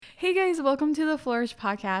Hey guys, welcome to the Flourish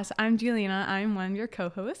podcast. I'm Juliana. I'm one of your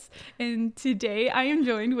co-hosts, and today I am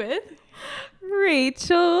joined with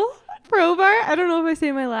Rachel Probart. I don't know if I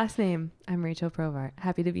say my last name. I'm Rachel Probart.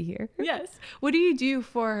 Happy to be here. Yes. What do you do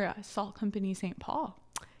for Salt Company St. Paul?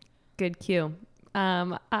 Good cue.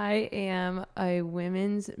 I am a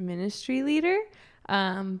women's ministry leader,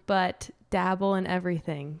 but dabble in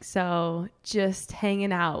everything. So just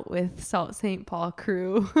hanging out with Salt St. Paul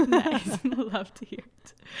crew. Nice. Love to hear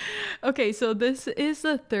it. Okay, so this is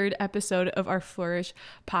the third episode of our Flourish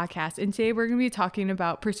podcast, and today we're going to be talking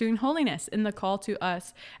about pursuing holiness and the call to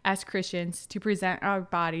us as Christians to present our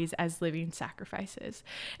bodies as living sacrifices.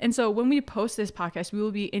 And so when we post this podcast, we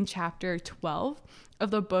will be in chapter 12 of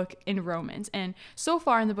the book in Romans. And so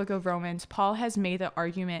far in the book of Romans, Paul has made the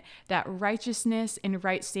argument that righteousness and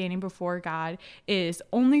right standing before God is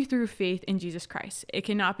only through faith in Jesus Christ. It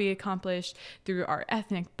cannot be accomplished through our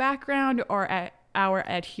ethnic background or our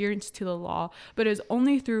adherence to the law, but it is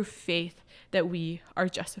only through faith that we are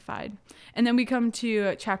justified. And then we come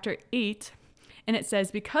to chapter 8, and it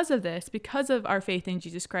says, because of this, because of our faith in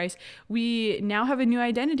Jesus Christ, we now have a new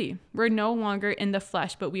identity. We're no longer in the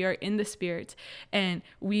flesh, but we are in the spirit, and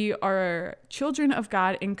we are children of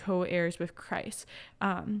God and co-heirs with Christ.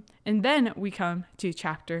 And then we come to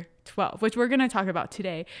chapter 12, which we're going to talk about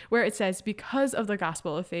today, where it says, because of the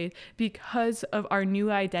gospel of faith, because of our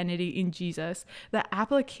new identity in Jesus, the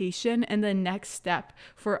application and the next step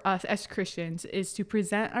for us as Christians is to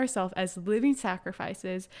present ourselves as living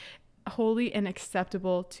sacrifices, holy and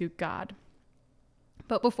acceptable to God.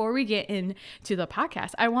 But before we get into the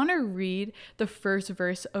podcast, I want to read the first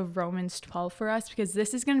verse of Romans 12 for us, because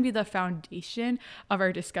this is going to be the foundation of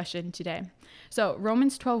our discussion today. So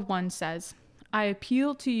Romans 12:1 says, I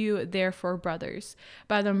appeal to you, therefore, brothers,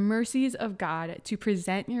 by the mercies of God, to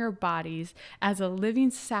present your bodies as a living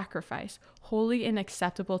sacrifice, holy and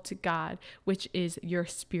acceptable to God, which is your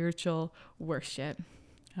spiritual worship.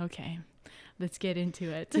 Okay. Let's get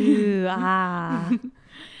into it. Ooh,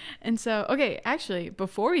 And so, okay, actually,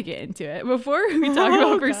 before we get into it, before we talk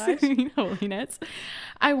about pursuing holiness,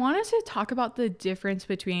 I want us to talk about the difference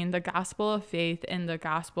between the gospel of faith and the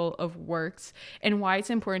gospel of works, and why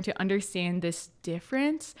it's important to understand this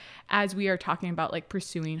difference as we are talking about like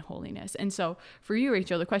pursuing holiness. And so for you,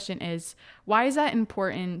 Rachel, the question is, why is that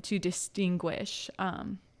important to distinguish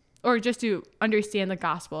or just to understand the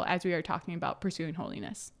gospel as we are talking about pursuing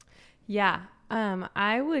holiness? Yeah.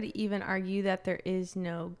 I would even argue that there is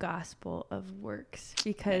no gospel of works,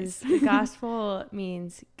 because the gospel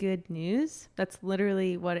means good news. That's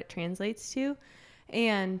literally what it translates to.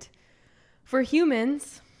 And for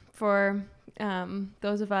humans, for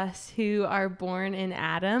those of us who are born in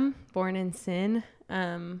Adam, born in sin,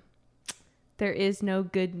 there is no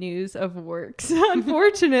good news of works.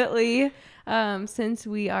 Unfortunately, since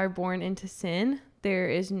we are born into sin, there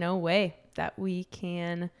is no way that we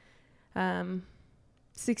can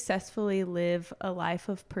successfully live a life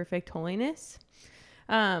of perfect holiness.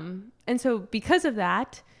 And so because of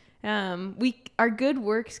that, our good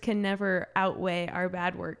works can never outweigh our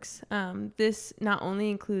bad works. This not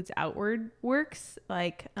only includes outward works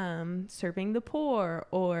like serving the poor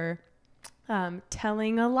or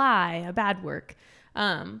telling a lie, a bad work,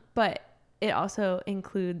 but it also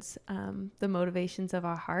includes the motivations of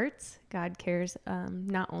our hearts. God cares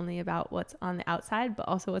not only about what's on the outside, but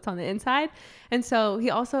also what's on the inside. And so he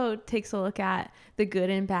also takes a look at the good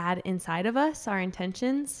and bad inside of us, our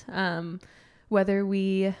intentions, whether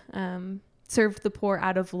we serve the poor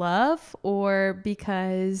out of love or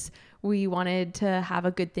because we wanted to have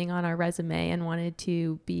a good thing on our resume and wanted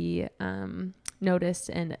to be noticed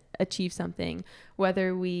and achieve something,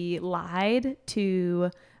 whether we lied to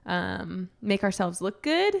make ourselves look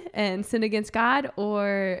good and sin against God,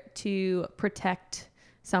 or to protect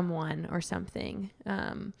someone or something.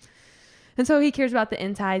 And so he cares about the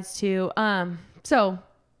insides too. So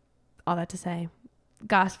all that to say,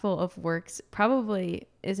 gospel of works probably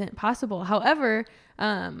isn't possible. However,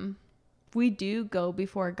 we do go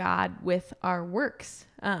before God with our works,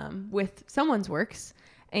 with someone's works.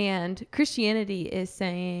 And Christianity is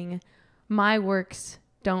saying, my works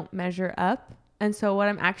don't measure up. And so what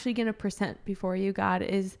I'm actually going to present before you, God,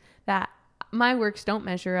 is that my works don't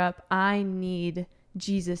measure up. I need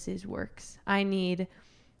Jesus's works. I need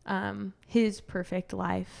his perfect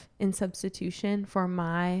life in substitution for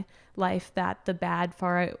my life, that the bad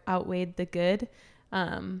far outweighed the good.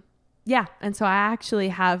 And so I actually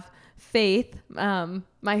have faith.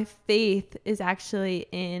 My faith is actually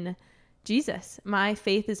in Jesus. My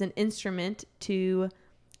faith is an instrument to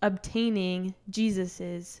obtaining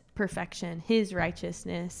Jesus's perfection, his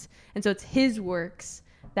righteousness. And so it's his works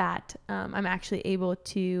that I'm actually able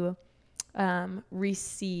to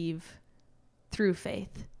receive through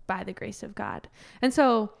faith by the grace of God. And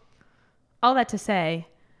so all that to say,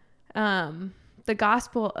 the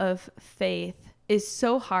gospel of faith is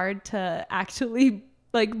so hard to actually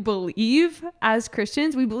like believe as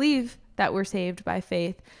Christians. We believe that we're saved by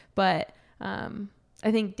faith, but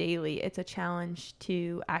I think daily it's a challenge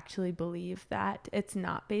to actually believe that it's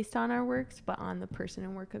not based on our works, but on the person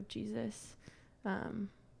and work of Jesus.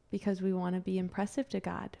 Because we want to be impressive to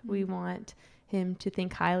God. Mm-hmm. We want him to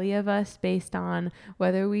think highly of us based on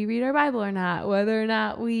whether we read our Bible or not, whether or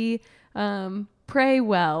not we pray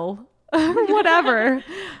well, whatever.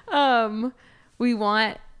 We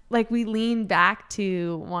lean back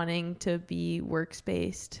to wanting to be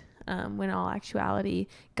works-based, when in all actuality,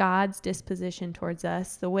 God's disposition towards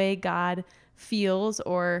us, the way God feels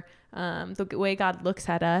or the way God looks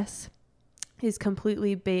at us is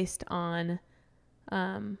completely based on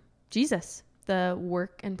Jesus, the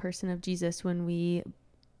work and person of Jesus when we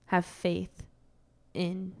have faith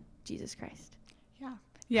in Jesus Christ.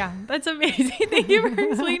 Yeah, that's amazing. Thank you for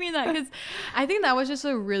explaining that, because I think that was just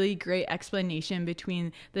a really great explanation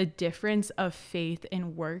between the difference of faith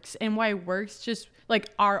and works, and why works just like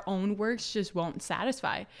our own works just won't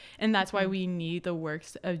satisfy. And that's why we need the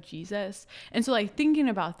works of Jesus. And so like thinking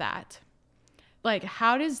about that, like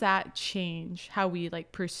how does that change how we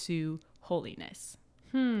like pursue holiness?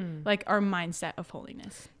 Like our mindset of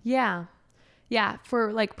holiness. Yeah.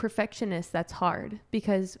 For like perfectionists, that's hard,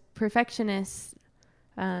 because perfectionists,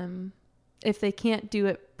 if they can't do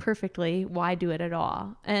it perfectly, why do it at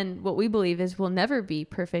all? And what we believe is we'll never be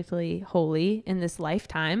perfectly holy in this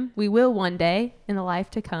lifetime. We will one day in the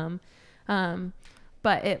life to come.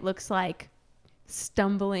 But it looks like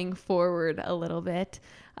stumbling forward a little bit.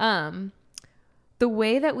 The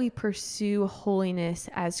way that we pursue holiness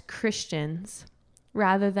as Christians,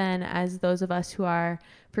 rather than as those of us who are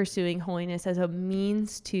pursuing holiness as a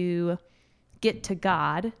means to get to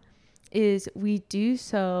God, is we do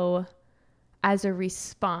so as a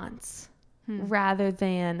response rather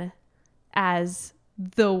than as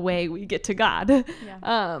the way we get to God.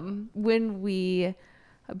 Yeah. When we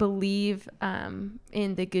believe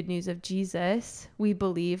in the good news of Jesus, we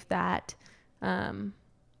believe that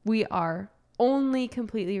we are only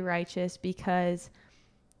completely righteous because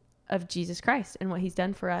of Jesus Christ and what he's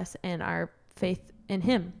done for us and our faith in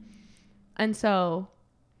him. And so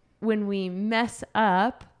when we mess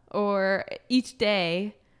up, or each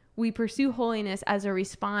day we pursue holiness as a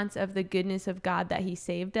response of the goodness of God, that he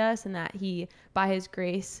saved us and that he, by his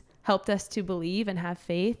grace, helped us to believe and have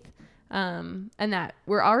faith, and that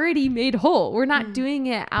we're already made whole. We're not doing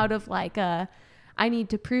it out of like I need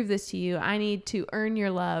to prove this to you. I need to earn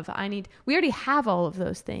your love. We already have all of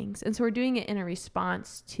those things. And so we're doing it in a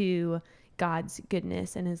response to God's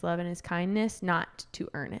goodness and his love and his kindness, not to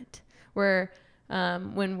earn it.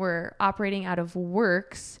 When we're operating out of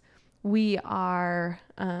works, we are,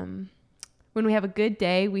 when we have a good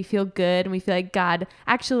day, we feel good and we feel like God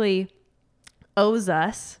actually owes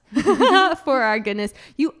us for our goodness.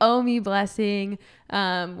 You owe me blessing.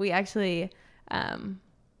 We actually,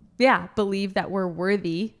 believe that we're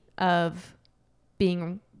worthy of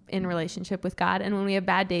being in relationship with God. And when we have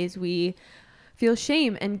bad days, we feel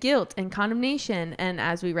shame and guilt and condemnation. And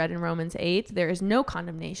as we read in Romans 8, there is no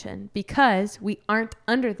condemnation because we aren't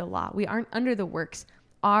under the law. We aren't under the works.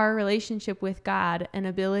 Our relationship with God and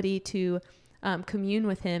ability to commune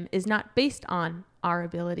with him is not based on our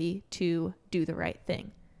ability to do the right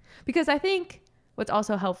thing. Because I think what's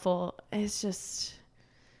also helpful is just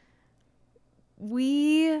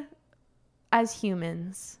we as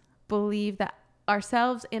humans believe that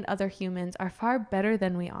ourselves and other humans are far better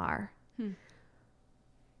than we are.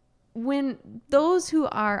 When those who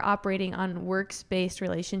are operating on works-based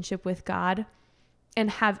relationship with God and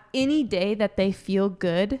have any day that they feel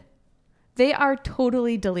good, they are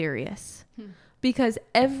totally delirious. Because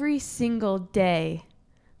every single day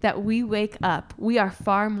that we wake up, we are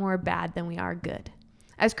far more bad than we are good.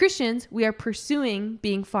 As Christians, we are pursuing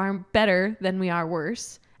being far better than we are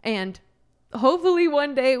worse. And hopefully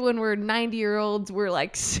one day when we're 90-year-olds, we're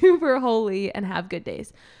like super holy and have good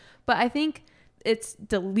days. But I think it's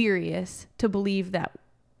delirious to believe that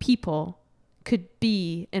people could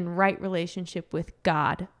be in right relationship with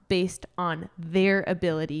God based on their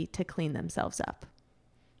ability to clean themselves up.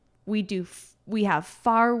 We have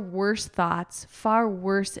far worse thoughts, far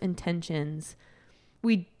worse intentions.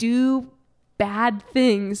 We do bad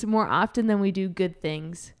things more often than we do good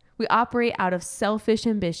things. We operate out of selfish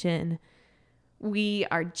ambition. We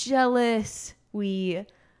are jealous. We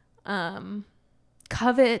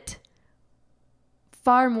covet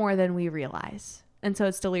far more than we realize. And so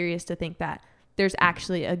it's delirious to think that there's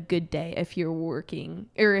actually a good day if you're working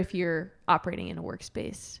or if you're operating in a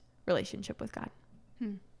workspace relationship with God.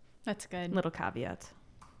 That's good. Little caveats.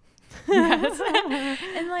 Yes.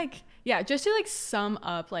 And like, yeah, just to like sum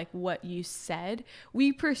up like what you said,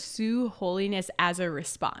 we pursue holiness as a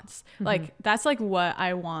response. Like that's like what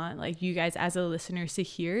I want like you guys as a listeners to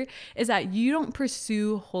hear, is that you don't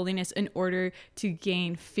pursue holiness in order to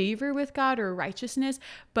gain favor with God or righteousness,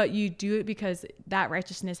 but you do it because that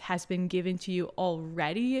righteousness has been given to you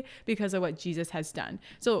already because of what Jesus has done.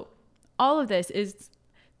 So all of this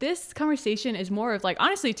conversation is more of like,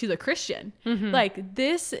 honestly, to the Christian. Like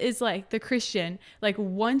this is like the Christian, like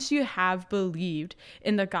once you have believed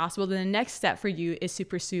in the gospel, then the next step for you is to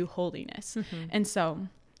pursue holiness. And so,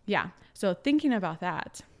 yeah. So thinking about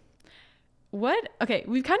that, okay,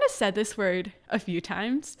 we've kind of said this word a few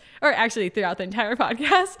times, or actually throughout the entire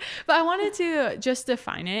podcast, but I wanted to just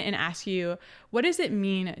define it and ask you, what does it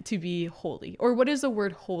mean to be holy? Or what does the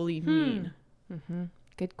word holy mean?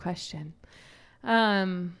 Good question.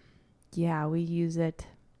 Yeah, we use it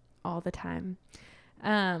all the time.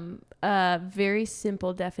 A very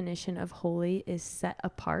simple definition of holy is set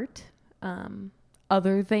apart,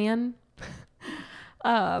 other than,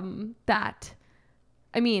 that,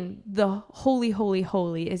 I mean, the holy, holy,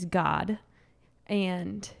 holy is God.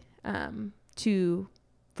 And,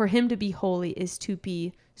 for him to be holy is to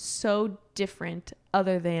be so different,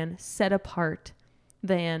 other than, set apart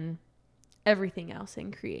than everything else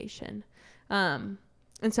in creation. And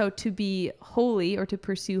so to be holy or to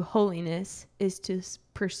pursue holiness is to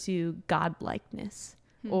pursue godlikeness,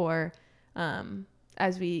 or,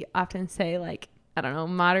 as we often say, like, I don't know,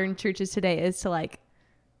 modern churches today is to like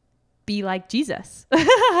be like Jesus.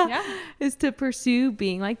 Yeah. Is to pursue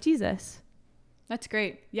being like Jesus. That's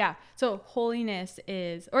great. Yeah. So holiness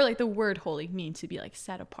is, or like the word holy means to be like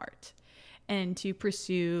set apart and to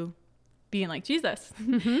pursue being like Jesus.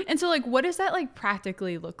 And so like, what does that like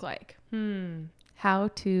practically look like? How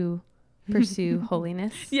to pursue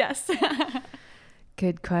holiness? Yes.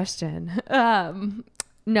 Good question.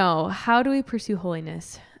 No, how do we pursue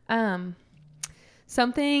holiness?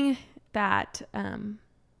 Something that,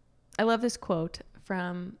 I love this quote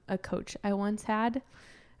from a coach I once had.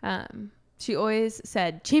 She always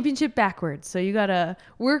said championship backwards. So you got to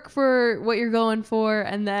work for what you're going for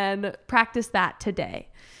and then practice that today.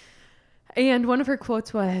 And one of her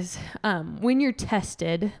quotes was, when you're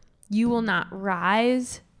tested, you will not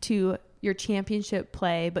rise to your championship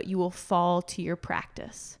play, but you will fall to your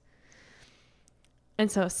practice. And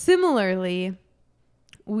so similarly,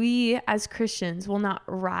 we as Christians will not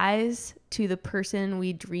rise to the person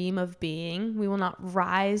we dream of being. We will not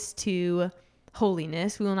rise to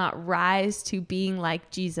holiness. We will not rise to being like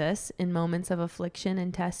Jesus in moments of affliction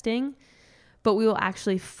and testing, but we will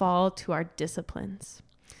actually fall to our disciplines.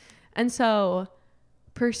 And so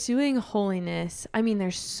pursuing holiness, I mean,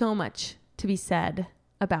 there's so much to be said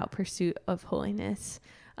about pursuit of holiness.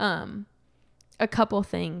 A couple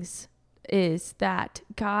things is that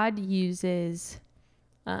God uses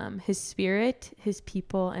his spirit, his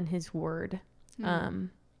people, and his word.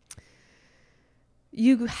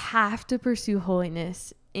 You have to pursue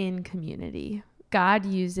holiness in community. God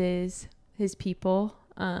uses his people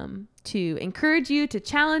to encourage you, to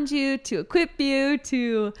challenge you, to equip you,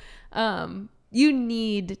 to you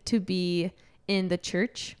need to be in the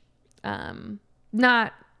church,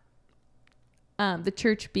 not the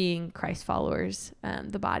church being Christ followers,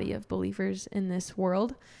 the body of believers in this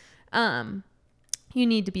world. You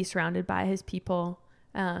need to be surrounded by his people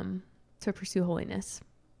to pursue holiness.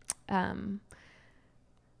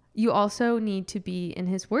 You also need to be in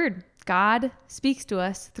his word. God speaks to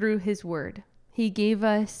us through his word. He gave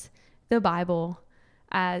us the Bible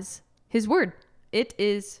as his word. It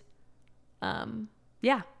is,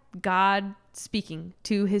 God speaking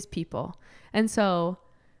to his people. And so,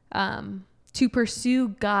 to pursue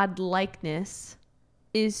God likeness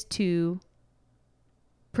is to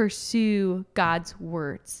pursue God's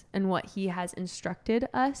words and what he has instructed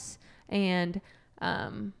us, and,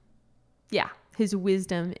 his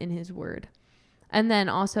wisdom in his word. And then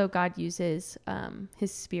also God uses,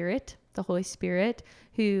 his spirit, the Holy Spirit,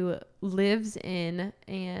 who lives in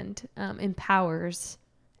and, empowers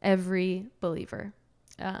every believer.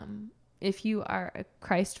 If you are a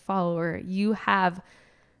Christ follower, you have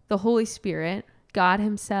the Holy Spirit, God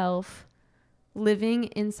himself, living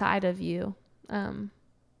inside of you.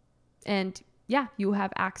 You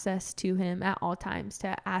have access to him at all times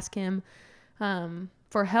to ask him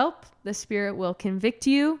for help. The Spirit will convict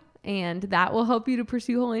you, and that will help you to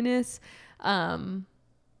pursue holiness.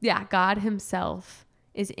 God himself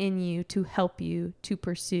is in you to help you to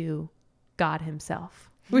pursue God himself,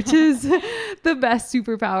 which is the best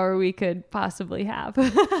superpower we could possibly have.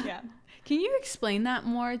 Yeah. Can you explain that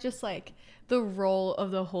more? Just like the role of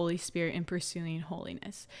the Holy Spirit in pursuing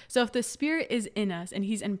holiness. So if the Spirit is in us and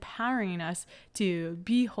he's empowering us to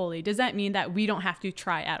be holy, does that mean that we don't have to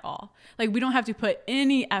try at all? Like we don't have to put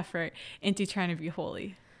any effort into trying to be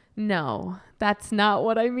holy? No, that's not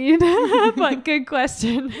what I mean. But good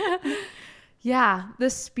question. Yeah, the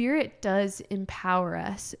Spirit does empower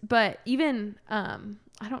us. But even,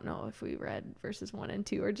 I don't know if we read verses 1 and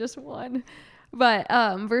 2 or just 1. But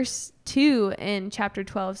verse 2 in chapter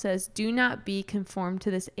 12 says, "Do not be conformed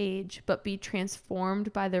to this age, but be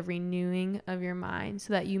transformed by the renewing of your mind,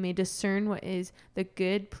 so that you may discern what is the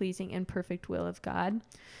good, pleasing, and perfect will of God."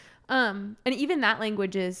 And even that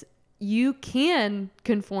language is, you can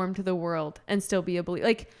conform to the world and still be a believer.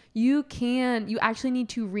 Like you actually need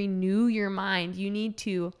to renew your mind. You need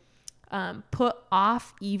to put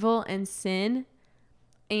off evil and sin,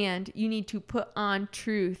 and you need to put on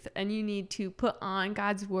truth, and you need to put on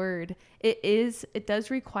God's word. It does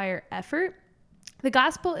require effort. The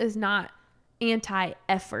gospel is not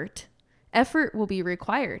anti-effort. Effort will be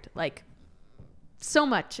required. Like so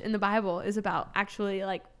much in the Bible is about actually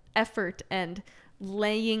like effort and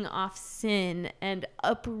laying off sin and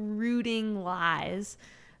uprooting lies,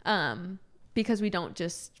 because we don't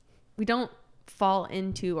fall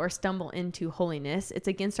into or stumble into holiness. It's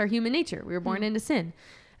against our human nature. We were born into sin.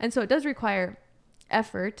 And so it does require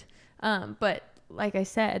effort. But like I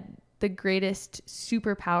said, the greatest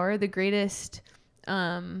superpower, the greatest,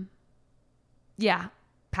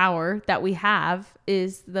 power that we have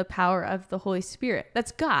is the power of the Holy Spirit.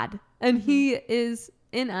 That's God. And he is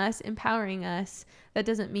in us, empowering us. That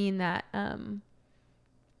doesn't mean that,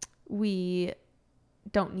 we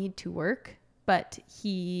don't need to work, but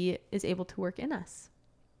he is able to work in us.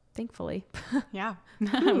 Thankfully. Yeah.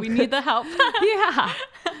 We need the help. Yeah.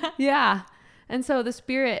 Yeah. And so the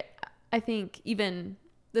Spirit, I think even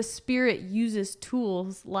the Spirit uses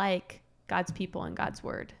tools like God's people and God's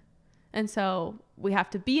word. And so we have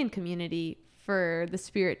to be in community for the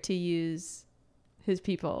Spirit to use his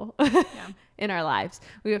people in our lives.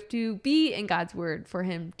 We have to be in God's word for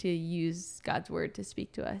him to use God's word to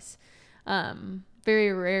speak to us.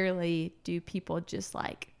 Very rarely do people just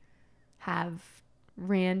like have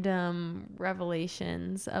random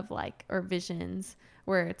revelations of like, or visions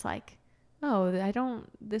where it's like, oh,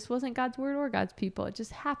 this wasn't God's word or God's people. It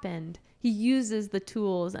just happened. He uses the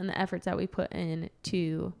tools and the efforts that we put in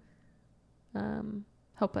to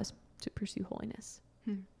help us to pursue holiness.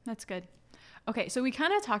 That's good. Okay, so we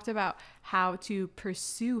kind of talked about how to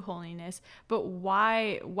pursue holiness, but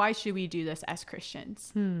why should we do this as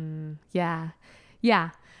Christians? Yeah.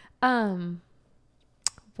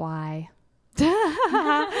 Why?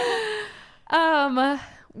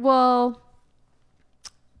 Well,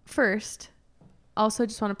 first, also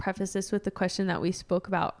just want to preface this with the question that we spoke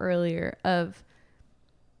about earlier of,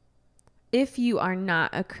 if you are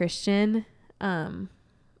not a Christian,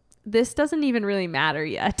 this doesn't even really matter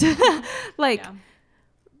yet.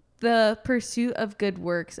 The pursuit of good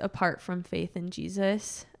works apart from faith in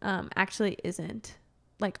Jesus actually isn't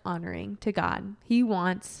like honoring to God. He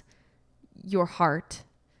wants your heart.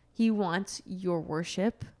 He wants your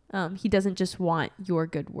worship. He doesn't just want your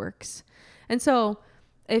good works. And so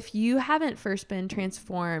if you haven't first been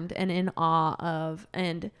transformed and in awe of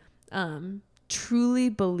and truly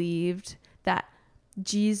believed that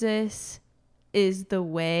Jesus is the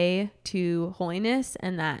way to holiness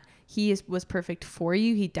and that he was perfect for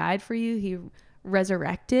you, he died for you, he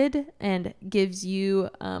resurrected and gives you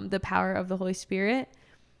the power of the Holy Spirit,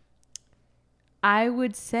 I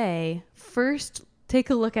would say first take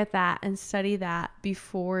a look at that and study that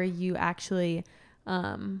before you actually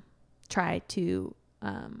try to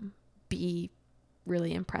be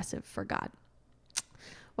really impressive for God.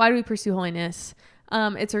 Why do we pursue holiness?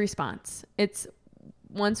 It's a response. It's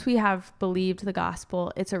once we have believed the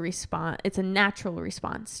gospel, it's a response. It's a natural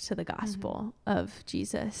response to the gospel of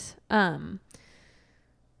Jesus. So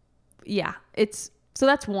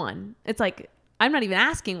that's one. It's like, I'm not even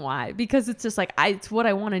asking why, because it's just like, it's what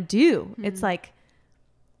I want to do. It's like,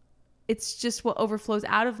 it's just what overflows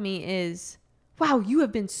out of me is, wow, you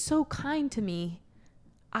have been so kind to me.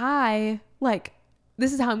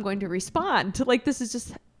 This is how I'm going to respond. Like, this is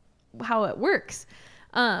just how it works.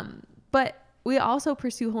 But we also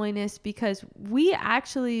pursue holiness because we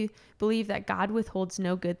actually believe that God withholds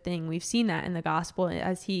no good thing. We've seen that in the gospel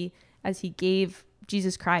as he gave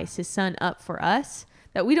Jesus Christ, his son, up for us,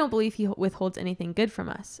 that we don't believe he withholds anything good from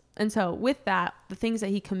us. And so with that, the things that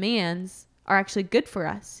he commands are actually good for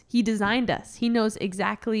us. He designed us. He knows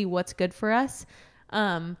exactly what's good for us.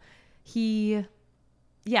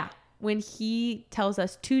 when he tells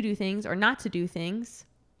us to do things or not to do things,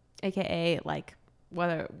 aka like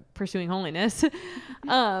whether pursuing holiness,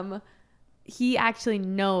 he actually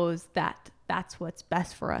knows that that's what's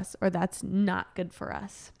best for us or that's not good for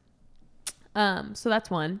us. So that's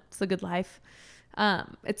one. It's the good life.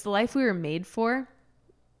 It's the life we were made for.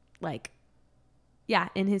 Like, yeah,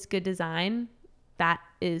 in his good design, that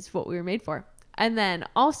is what we were made for. And then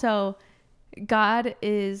also, God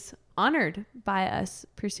is honored by us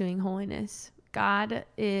pursuing holiness. God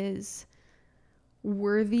is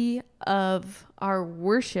worthy of our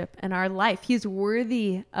worship and our life. He is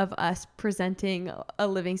worthy of us presenting a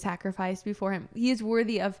living sacrifice before him. He is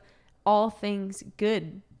worthy of all things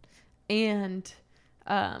good. And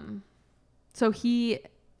so he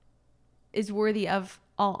is worthy of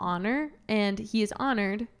all honor, and he is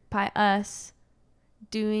honored by us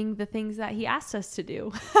doing the things that he asked us to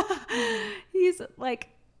do. He's like,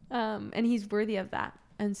 and he's worthy of that.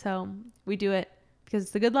 And so we do it because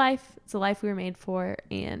it's the good life. It's the life we were made for,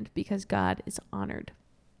 and because God is honored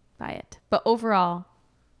by it. But overall,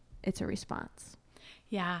 it's a response.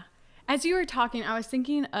 Yeah. As you were talking, I was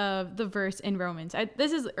thinking of the verse in Romans.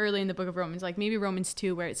 This is early in the book of Romans, like maybe Romans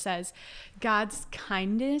 2, where it says, God's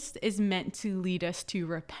kindness is meant to lead us to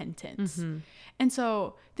repentance. Mm-hmm. And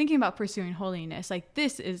so thinking about pursuing holiness, like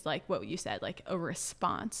this is like what you said, like a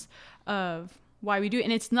response of why we do it.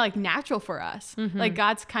 And it's like natural for us. Mm-hmm. Like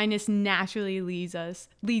God's kindness naturally leads us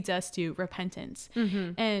to repentance.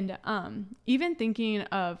 Mm-hmm. And even thinking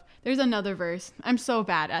of, there's another verse. I'm so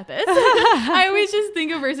bad at this. I always just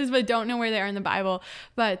think of verses but don't know where they are in the Bible.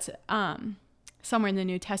 But somewhere in the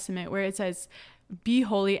New Testament where it says, be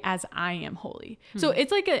holy as I am holy. Mm-hmm. So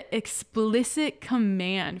it's like an explicit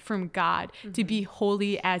command from God mm-hmm. to be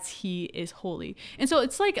holy as he is holy. And so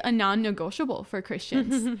it's like a non-negotiable for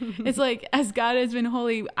Christians. It's like, as God has been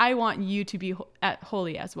holy, I want you to be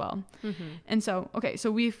holy as well. Mm-hmm. And so, okay,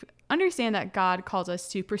 so we understand that God calls us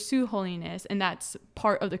to pursue holiness, and that's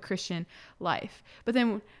part of the Christian life. But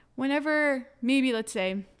then whenever, maybe let's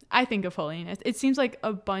say, I think of holiness, it seems like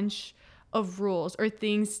a bunch of rules or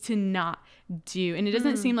things to not do. And it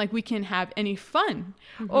doesn't seem like we can have any fun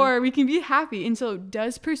mm-hmm. or we can be happy. And so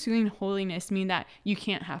does pursuing holiness mean that you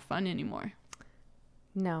can't have fun anymore?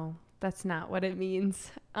 No, that's not what it means.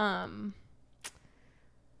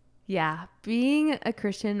 Yeah, being a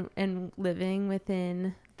Christian and living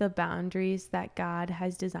within the boundaries that God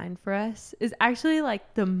has designed for us is actually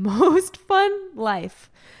like the most fun life.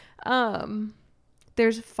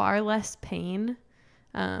 There's far less pain.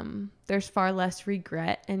 There's far less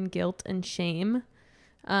regret and guilt and shame.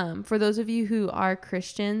 For those of you who are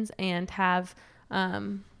Christians and have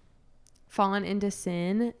fallen into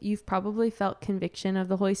sin, you've probably felt conviction of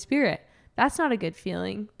the Holy Spirit. That's not a good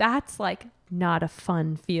feeling. That's like not a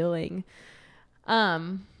fun feeling.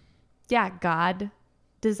 Yeah, God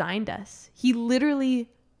designed us. He literally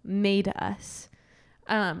made us.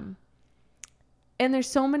 And there's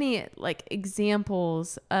so many like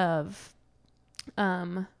examples of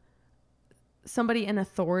somebody in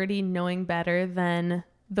authority knowing better than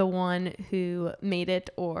the one who made it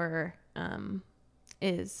or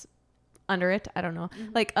is under it. I don't know.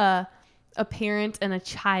 Mm-hmm. Like a parent and a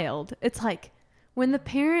child. It's like when the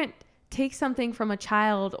parent takes something from a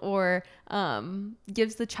child or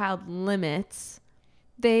gives the child limits,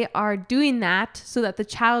 they are doing that so that the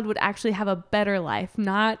child would actually have a better life,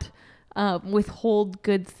 not withhold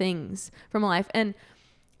good things from a life. And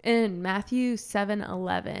in Matthew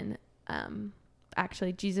 7:11,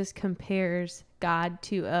 actually, Jesus compares God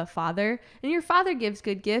to a father. And your father gives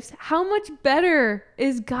good gifts. How much better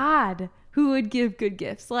is God who would give good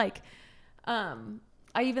gifts? Like,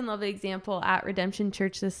 I even love the example at Redemption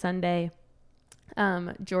Church this Sunday.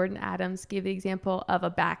 Jordan Adams gave the example of a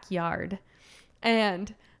backyard.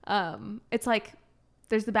 And it's like,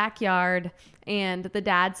 there's the backyard and the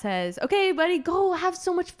dad says, okay, buddy, go have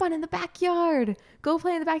so much fun in the backyard. Go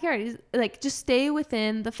play in the backyard. He's like, just stay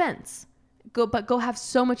within the fence. Go have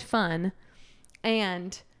so much fun.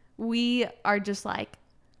 And we are just like,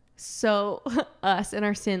 so us in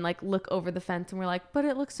our sin, like look over the fence and we're like, but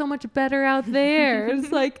it looks so much better out there.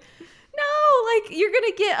 It's like, no, like you're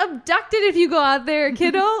going to get abducted if you go out there,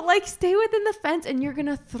 kiddo. Like stay within the fence and you're going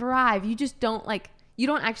to thrive. You just don't you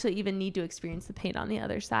don't actually even need to experience the pain on the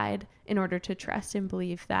other side in order to trust and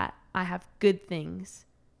believe that I have good things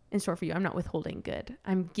in store for you. I'm not withholding good.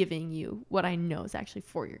 I'm giving you what I know is actually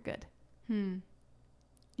for your good.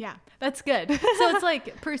 Yeah, that's good. So it's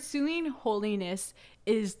like pursuing holiness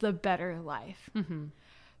is the better life. Mm-hmm.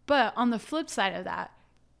 But on the flip side of that,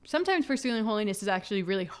 sometimes pursuing holiness is actually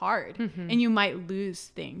really hard, and you might lose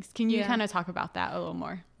things. Can you kind of talk about that a little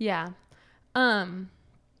more? Yeah.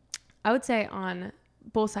 I would say on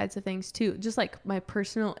both sides of things too, just like my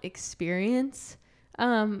personal experience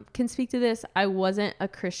can speak to this. I wasn't a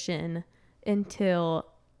Christian until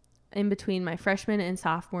in between my freshman and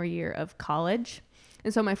sophomore year of college.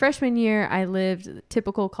 And so my freshman year, I lived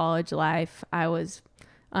typical college life. I was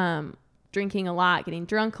drinking a lot, getting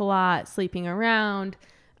drunk a lot, sleeping around,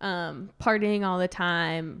 partying all the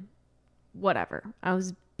time, whatever. I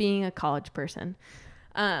was being a college person.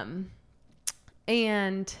 And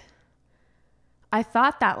I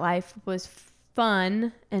thought that life was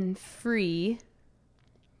fun and free,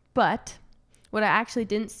 but what I actually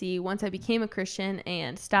didn't see once I became a Christian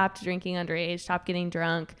and stopped drinking underage, stopped getting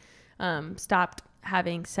drunk, stopped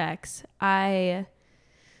having sex, I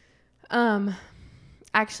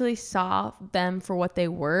actually saw them for what they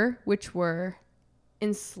were, which were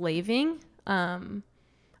enslaving. And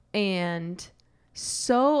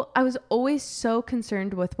so I was always so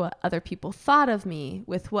concerned with what other people thought of me,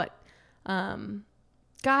 with what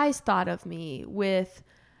guys thought of me,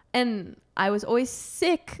 and I was always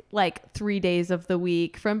sick like 3 days of the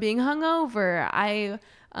week from being hungover. I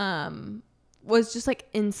was just like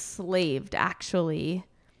enslaved, actually.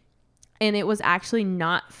 And it was actually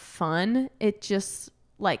not fun. It just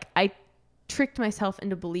like I tricked myself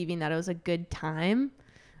into believing that it was a good time.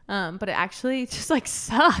 But it actually just like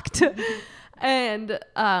sucked. And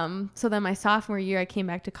so then my sophomore year, I came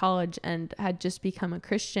back to college and had just become a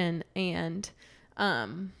Christian. And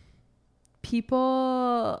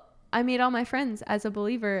I made all my friends as a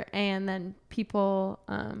believer. And then people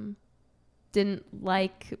didn't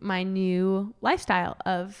like my new lifestyle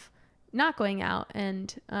of not going out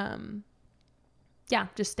and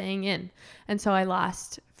just staying in. And so I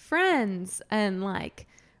lost friends and like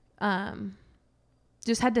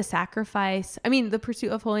just had to sacrifice. I mean, the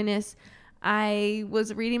pursuit of holiness, I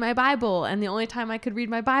was reading my Bible, and the only time I could read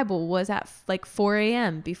my Bible was at like 4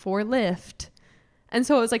 a.m. before Lyft. And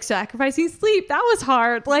so it was like sacrificing sleep. That was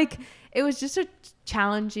hard. Like it was just a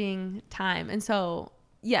challenging time. And so,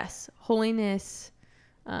 yes, holiness,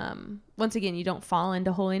 once again, you don't fall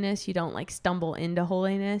into holiness. You don't like stumble into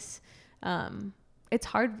holiness. It's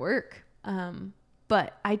hard work.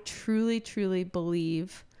 But I truly, truly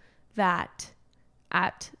believe that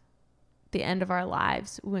at the end of our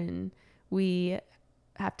lives, when we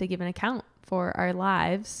have to give an account for our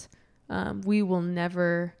lives, we will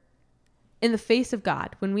never, in the face of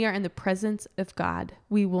God, when we are in the presence of God,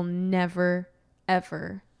 we will never,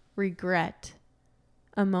 ever regret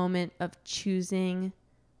a moment of choosing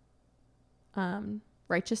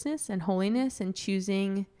righteousness and holiness and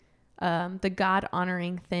choosing the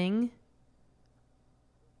God-honoring thing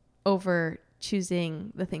over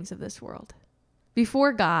choosing the things of this world.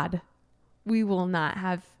 Before God, we will not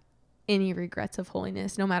have any regrets of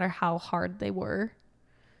holiness, no matter how hard they were.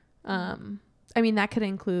 I mean, that could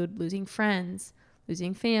include losing friends,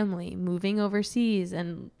 losing family, moving overseas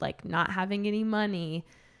and like not having any money.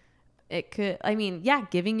 It could,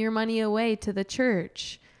 giving your money away to the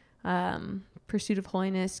church. Pursuit of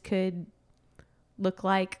holiness could look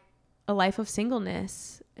like a life of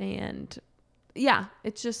singleness. And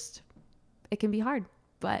it can be hard,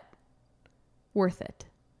 but worth it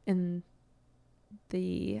in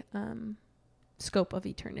the scope of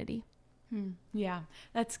eternity. Yeah,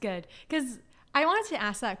 that's good. Because I wanted to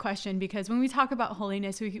ask that question because when we talk about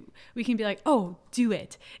holiness, we can be like, oh, do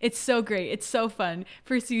it. It's so great. It's so fun.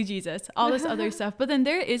 Pursue Jesus, all this other stuff. But then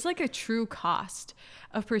there is like a true cost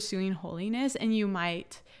of pursuing holiness. And you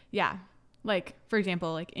might, like, for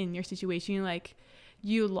example, like in your situation, like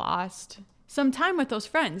you lost some time with those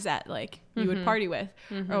friends that like you would party with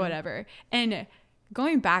or whatever. And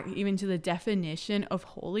going back even to the definition of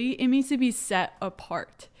holy, it means to be set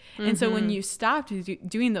apart. And so when you stopped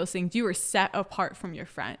doing those things, you were set apart from your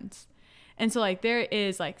friends. And so like there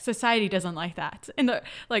is like society doesn't like that, and the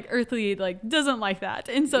like earthly like doesn't like that.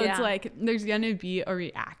 And so it's like there's gonna be a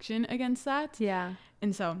reaction against that. Yeah.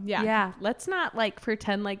 And so let's not like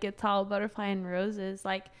pretend like it's all butterfly and roses.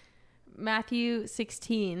 Like Matthew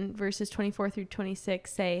 16 verses 24 through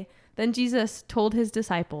 26 say, "Then Jesus told his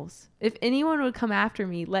disciples, 'If anyone would come after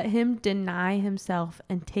me, let him deny himself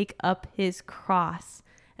and take up his cross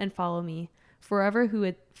and follow me. For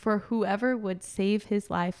whoever would save his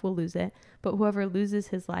life will lose it, but whoever loses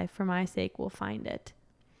his life for my sake will find it.'"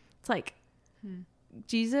 It's like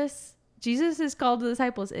Jesus' call to the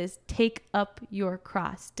disciples is take up your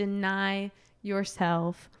cross, deny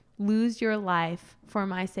yourself, lose your life for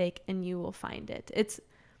my sake, and you will find it.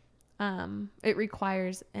 It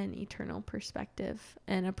requires an eternal perspective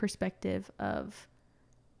and a perspective of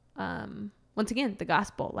once again, the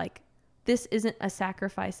gospel, like this isn't a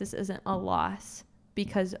sacrifice. This isn't a loss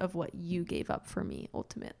because of what you gave up for me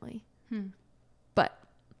ultimately. But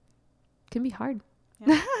it can be hard.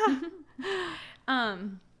 Yeah.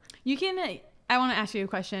 You can, I want to ask you a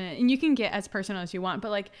question, and you can get as personal as you want,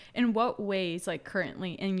 but like, in what ways, like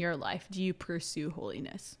currently in your life, do you pursue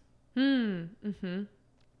holiness?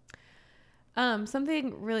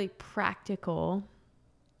 Something really practical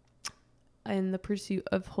in the pursuit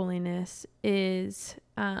of holiness is,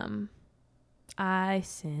 I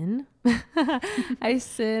sin. I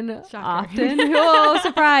sin Shocker. often. Oh,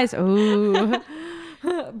 surprise. Ooh.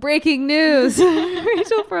 Breaking news.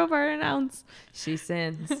 Rachel Probert announced she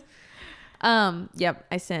sins. Yep,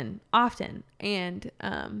 I sin often. And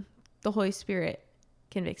the Holy Spirit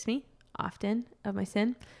convicts me often of my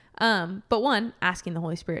sin. But one, asking the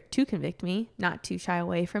Holy Spirit to convict me, not to shy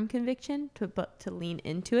away from conviction, but to lean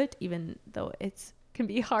into it, even though it can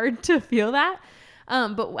be hard to feel that.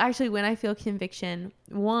 But actually, when I feel conviction,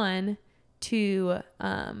 one, to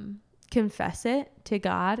confess it to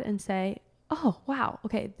God and say, oh, wow,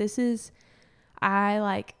 okay, I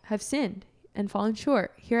like have sinned and fallen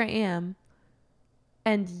short. Here I am.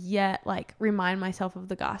 And yet, like, remind myself of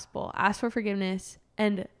the gospel, ask for forgiveness,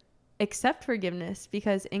 and accept forgiveness,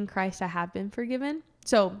 because in Christ I have been forgiven.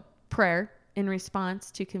 So prayer in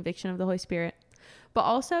response to conviction of the Holy Spirit, but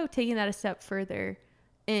also taking that a step further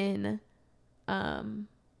in something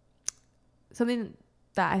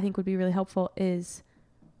that I think would be really helpful is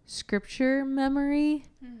scripture memory.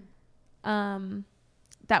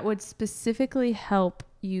 That would specifically help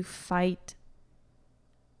you fight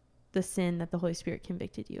the sin that the Holy Spirit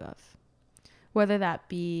convicted you of, whether that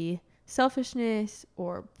be selfishness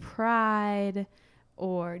or pride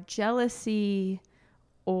or jealousy,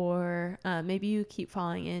 or maybe you keep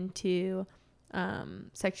falling into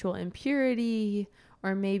sexual impurity,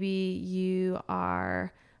 or maybe you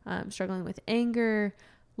are struggling with anger,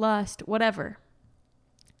 lust, whatever.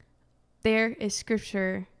 There is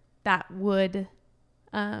scripture that would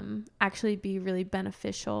actually be really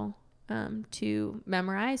beneficial to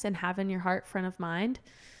memorize and have in your heart, front of mind.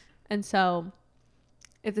 And so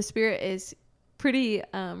if the Spirit is pretty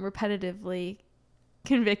repetitively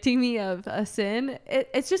convicting me of a sin,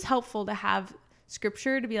 it's just helpful to have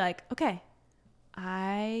scripture to be like, okay,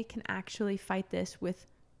 I can actually fight this with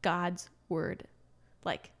God's word.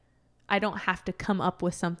 Like, I don't have to come up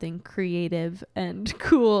with something creative and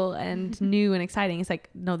cool and new and exciting. It's like,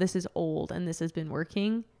 no, this is old and this has been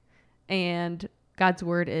working. And God's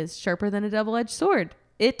word is sharper than a double-edged sword.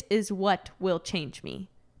 It is what will change me,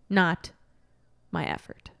 not my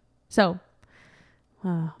effort. So,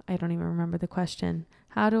 I don't even remember the question.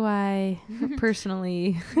 How do I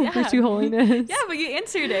personally pursue holiness? Yeah, but you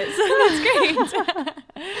answered it, so that's great.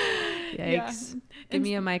 Yikes. Yeah. Give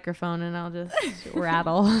me a microphone and I'll just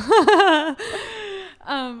rattle.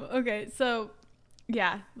 Okay, so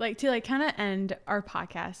yeah, like to like kind of end our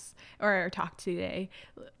podcast or our talk today,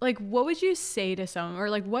 like what would you say to someone, or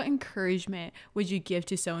like what encouragement would you give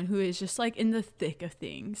to someone who is just like in the thick of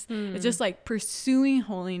things? It's just like pursuing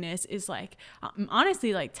holiness is like, I'm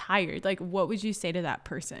honestly like tired. Like what would you say to that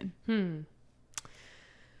person?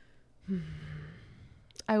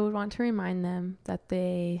 I would want to remind them that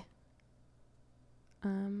they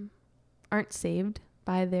aren't saved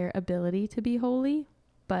by their ability to be holy,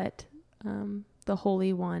 but the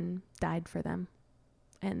Holy One died for them,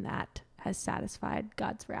 and that has satisfied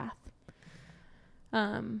God's wrath.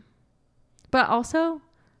 But also,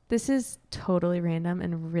 this is totally random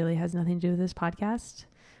and really has nothing to do with this podcast,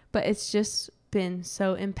 but it's just been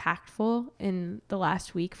so impactful in the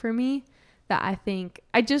last week for me that I think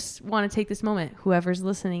I just want to take this moment, whoever's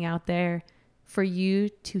listening out there, for you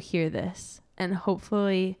to hear this, and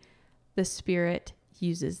hopefully the Spirit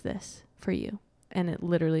uses this for you. And it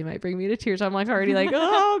literally might bring me to tears. I'm like already like,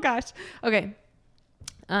 oh gosh. Okay.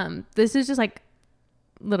 This is just like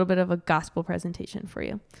a little bit of a gospel presentation for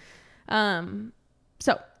you.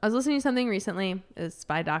 So I was listening to something recently. It's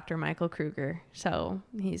by Dr. Michael Kruger. So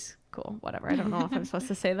he's cool. Whatever. I don't know if I'm supposed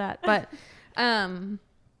to say that, but, and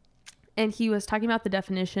he was talking about the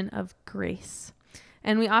definition of grace.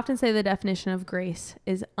 And we often say the definition of grace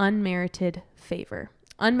is unmerited favor.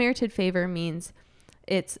 Unmerited favor means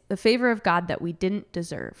it's the favor of God that we didn't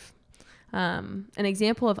deserve. An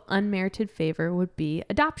example of unmerited favor would be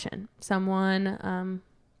adoption. Someone,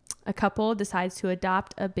 a couple decides to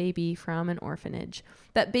adopt a baby from an orphanage.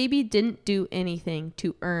 That baby didn't do anything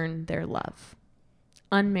to earn their love.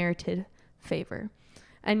 Unmerited favor.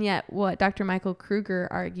 And yet what Dr. Michael Kruger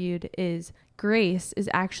argued is grace is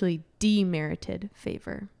actually demerited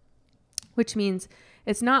favor, which means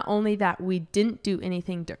it's not only that we didn't do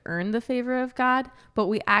anything to earn the favor of God, but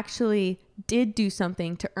we actually did do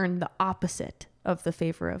something to earn the opposite of the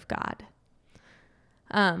favor of God.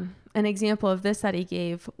 An example of this that he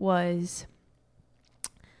gave was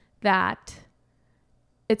that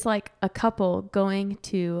it's like a couple going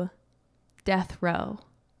to death row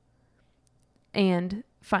and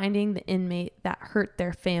finding the inmate that hurt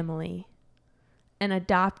their family and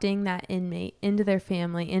adopting that inmate into their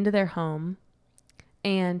family, into their home,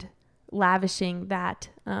 and lavishing that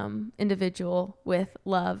individual with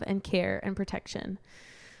love and care and protection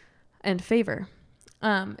and favor.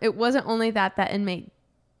 It wasn't only that inmate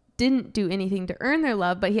didn't do anything to earn their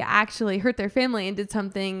love, but he actually hurt their family and did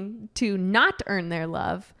something to not earn their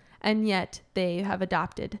love, and yet they have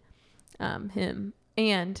adopted him.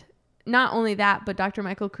 And not only that, but Dr.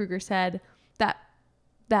 Michael Kruger said that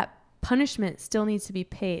punishment still needs to be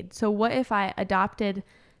paid. So what if I adopted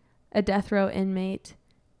a death row inmate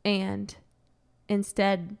and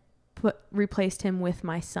instead replaced him with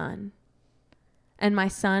my son? And my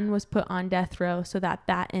son was put on death row so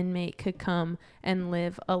that inmate could come and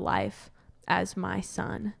live a life as my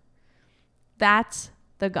son. That's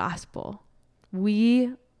the gospel.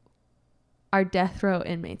 We are death row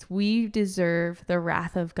inmates. We deserve the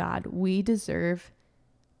wrath of God. We deserve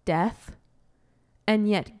death. And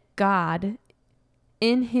yet God,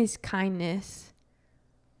 in his kindness,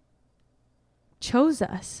 chose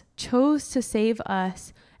to save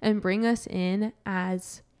us and bring us in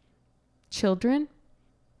as children.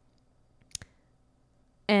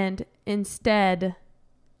 And instead,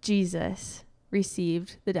 Jesus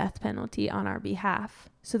received the death penalty on our behalf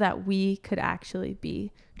so that we could actually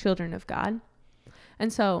be children of God.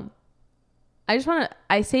 And so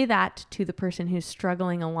I say that to the person who's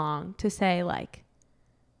struggling along, to say, like,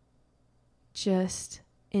 just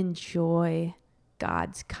enjoy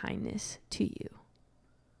God's kindness to you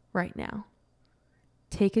right now.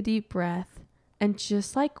 Take a deep breath and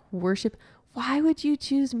just like worship. Why would you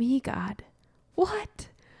choose me, God? What?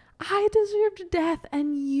 I deserved death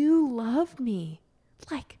and you love me.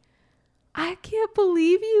 Like, I can't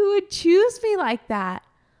believe you would choose me like that.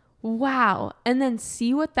 Wow. And then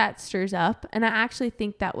see what that stirs up. And I actually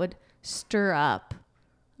think that would stir up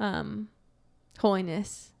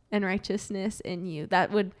holiness and righteousness in you.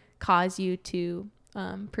 That would cause you to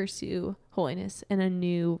pursue holiness in a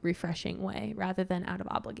new, refreshing way rather than out of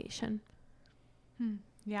obligation.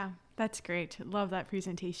 Yeah, that's great. Love that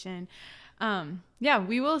presentation. Yeah,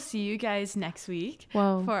 we will see you guys next week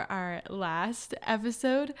for our last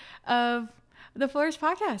episode of the Flourish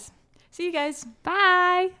podcast. See you guys.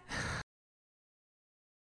 Bye.